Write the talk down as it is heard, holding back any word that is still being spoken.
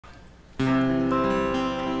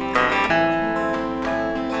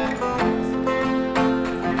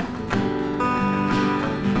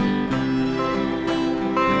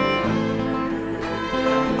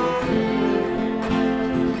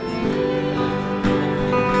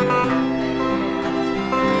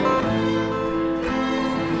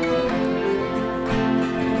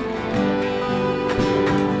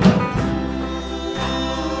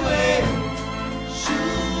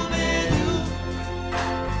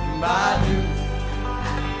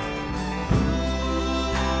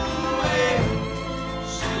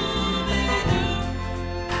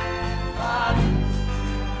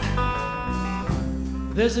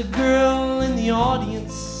There's a girl in the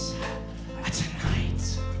audience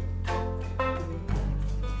tonight,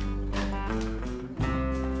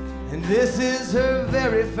 and this is her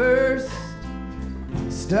very first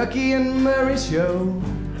Stuckey and Murray show.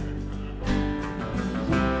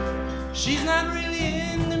 She's not really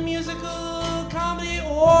into musical comedy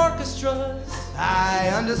orchestras. I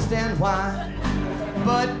understand why,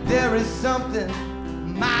 but there is something,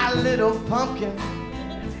 my little pumpkin,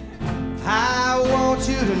 I want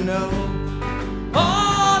you to know.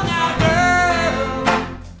 Oh, now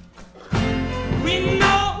girl, we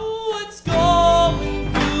know what's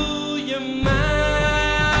going through your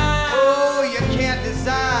mind. Oh, you can't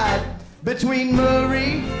decide between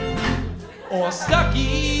Murray or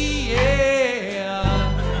Stuckey, yeah.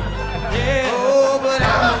 Oh, but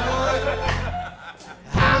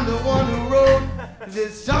I'm the one who wrote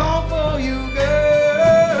this song for you,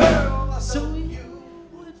 girl. So you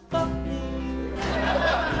would fuck me.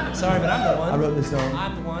 Sorry, but I'm the one. I wrote this song.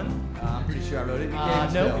 I'm the one. I'm pretty sure I wrote it. You No,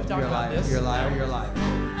 can't we've talked about this. You're a liar. You're a liar.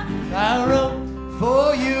 I wrote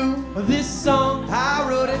For you, this song. I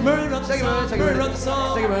wrote it. Murray wrote the song. Murray wrote the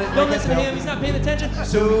song. Don't listen to him. He's not paying attention.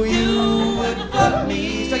 So you would fuck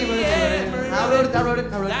me. Yeah, Murray I wrote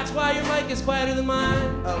it. That's why your mic is quieter than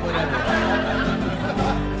mine. Oh, whatever.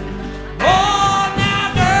 Oh,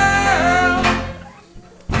 now, girl,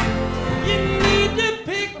 you need to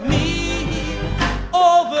pick me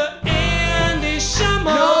over Andy Schumer.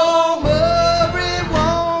 No, Murray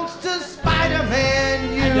wants to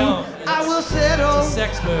Spider-Man you. I don't. I will settle It's a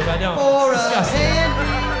sex move. I don't. for It's a disgusting.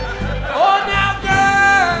 Henry. Oh, now,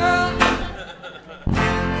 girl,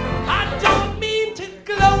 I don't mean to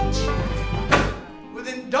gloat, Well,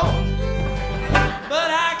 then don't. but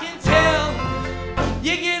I can tell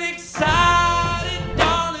you get excited,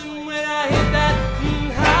 darling, when I hit that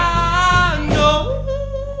high note.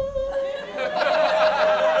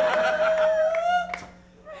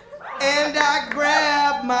 And I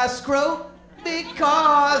grab my scrote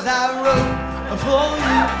because I wrote For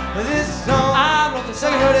you, this song. I wrote the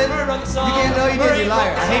song. You wrote it. Murray wrote the song. You can't know you did, Murray you liar.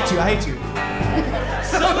 wrote the I hate song. you. I hate you.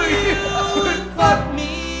 So you would fuck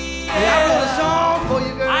me. Yeah, I wrote a song for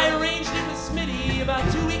you, girl. I arranged it with Smitty about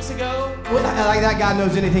 2 weeks ago. Well, like that guy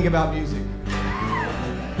knows anything about music.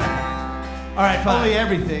 All right, fine. Only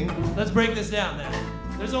everything. Let's break this down then.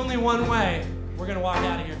 There's only one way we're gonna walk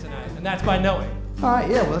out of here tonight, and that's by knowing. All right,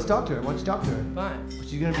 yeah, well, let's talk to her. Why don't you talk to her? Fine. But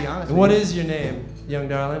she's gonna be honest And with what you. is your name, young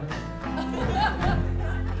darling?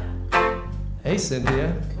 Hey,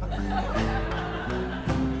 Cynthia.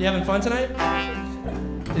 You having fun tonight?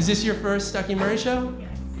 Is this your first Stuckey Murray show?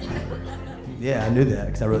 Yeah, I knew that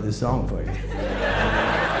because I wrote this song for you.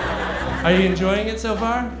 Are you enjoying it so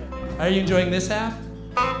far? Are you enjoying this half?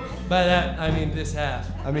 By that, I mean this half.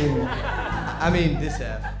 I mean this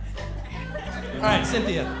half. All right,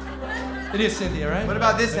 Cynthia. It is Cynthia, right? What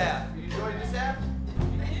about this half? You enjoying this half?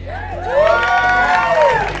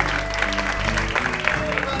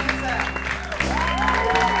 What about this half?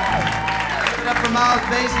 Give it up for Miles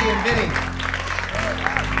Basie and Vinny.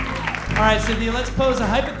 All right, Cynthia, let's pose a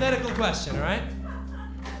hypothetical question, all right?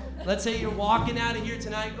 Let's say you're walking out of here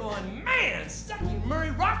tonight going, man, Stuckey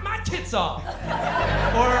Murray rocked my tits off. Or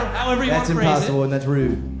however you want That's to phrase impossible and that's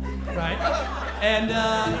rude. it. Right? And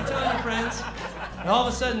you're telling your friends, and all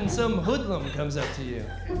of a sudden some hoodlum comes up to you.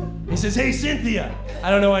 He says, hey, Cynthia.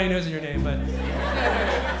 I don't know why he knows your name, but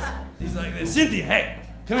he's like this, Cynthia, hey,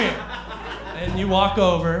 come here. And you walk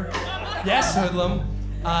over. Yes, hoodlum.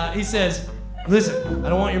 He says, listen, I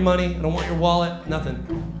don't want your money, I don't want your wallet, nothing.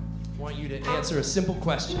 I want you to answer a simple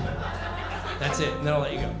question. That's it, and then I'll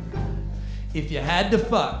let you go. If you had to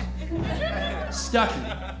fuck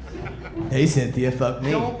Stuckey, Hey Cynthia, fuck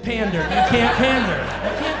me. don't pander. You can't pander.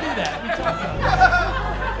 You can't do that. We talked about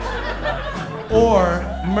that. Or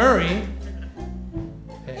Murray.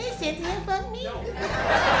 Hey, Cynthia, fuck me.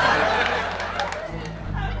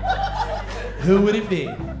 Who would it be?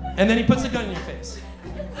 And then he puts a gun in your face.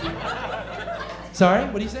 Sorry,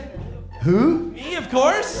 what do you say? Who? Me, of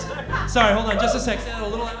course. Sorry, hold on, just a sec. Say that a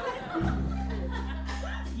little louder.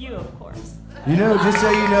 You, of course. You know, just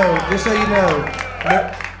so you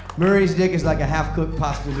know, Murray's dick is like a half-cooked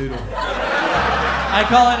pasta noodle. I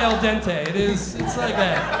call it el dente. It's like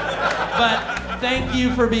that. But thank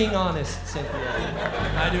you for being honest,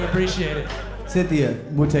 Cynthia. I do appreciate it. Cynthia,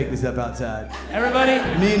 we'll take this up outside. Everybody,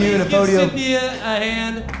 Me and you in a please give photo. Cynthia a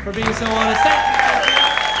hand for being so honest. Thank you, Cynthia.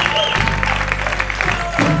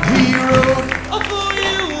 He wrote Oh, for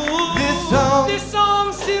you. this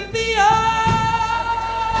song. Cynthia.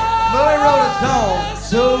 Murray wrote a song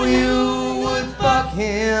so you would fuck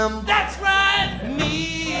him. That's right,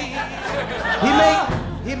 me.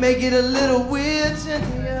 He may get a little weird,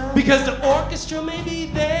 Cynthia. Because the orchestra may be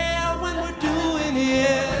there when we're doing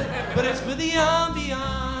it, but it's for the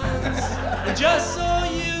ambiance. And just so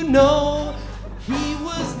you know,